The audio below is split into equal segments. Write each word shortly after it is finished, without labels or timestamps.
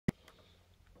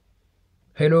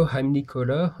Hello, I'm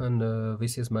Nicola, and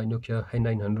this is my Nokia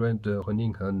N900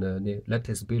 running on the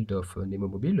latest build of Nemo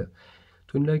Mobile.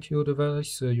 To unlock your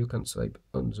device, you can swipe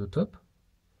on the top.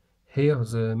 Here,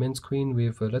 the main screen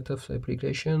with a lot of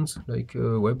applications like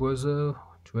web browser,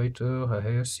 Twitter,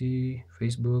 IRC,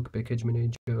 Facebook, package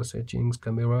manager, settings,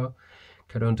 camera,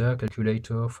 calendar,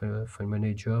 calculator, file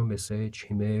manager, message,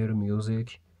 email,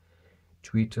 music,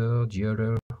 Twitter,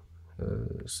 dialer,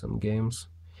 some games.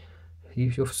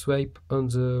 If you swipe on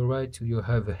the right, you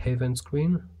have a event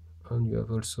screen, and you have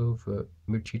also the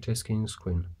multitasking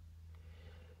screen.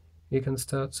 You can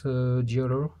start a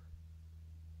dialer,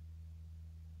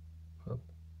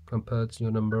 compare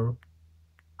your number,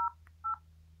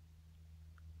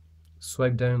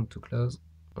 swipe down to close,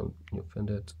 and you find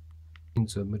it in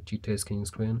the multitasking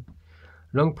screen.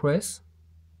 Long press,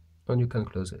 and you can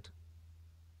close it.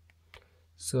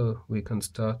 So we can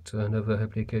start another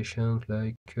application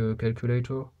like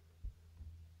calculator.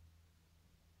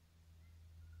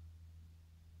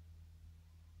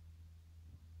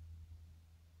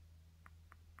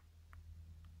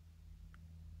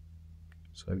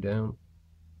 Swipe down,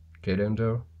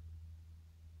 calendar,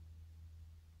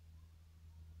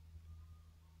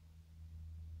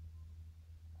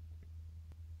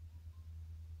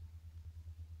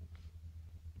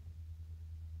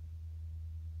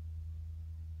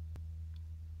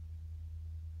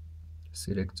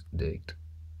 select date,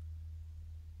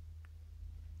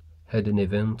 add an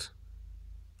event,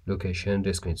 location,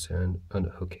 description,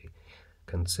 and OK.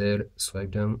 Cancel,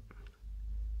 swipe down.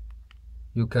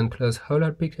 You can close all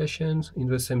applications in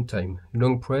the same time.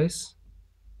 Long press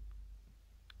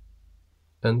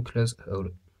and close all.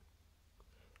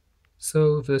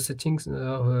 So the settings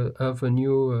have a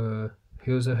new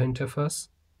user interface.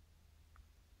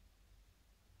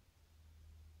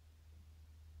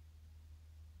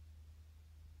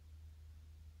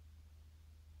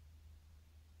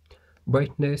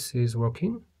 Brightness is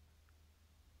working.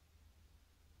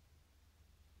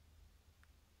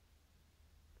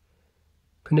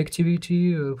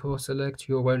 Connectivity for select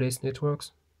your wireless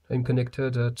networks. I'm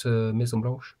connected at Maison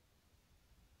Blanche.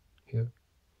 Here.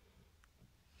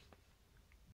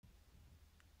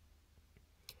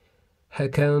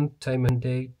 Account, time and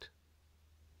date.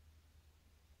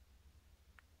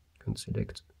 You can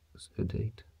select the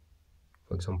date,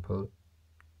 for example.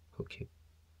 OK.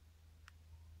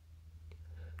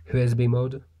 USB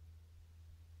mode.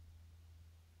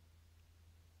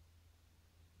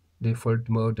 Default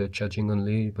mode charging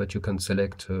only, but you can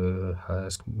select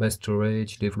mass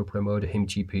storage, developer mode,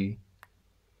 MTP.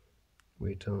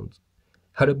 Returns.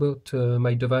 How about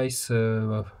my device?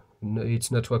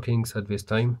 It's not working at this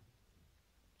time.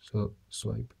 So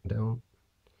swipe down.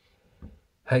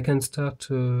 I can start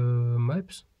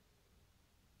maps.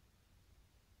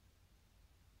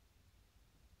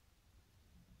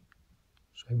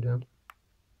 Swipe down.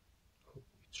 Oh,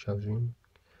 it's charging.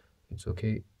 It's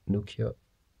okay. Nokia.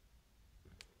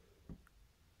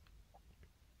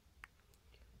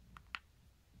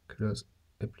 Close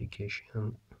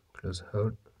application. Close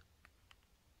all.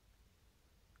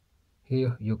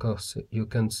 Here you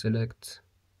can select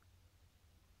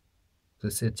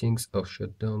the settings or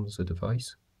shut down the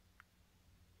device.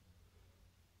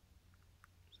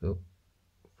 So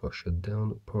for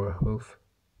shutdown, power off.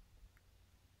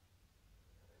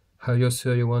 Are you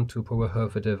sure you want to power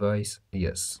off a device?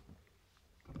 Yes.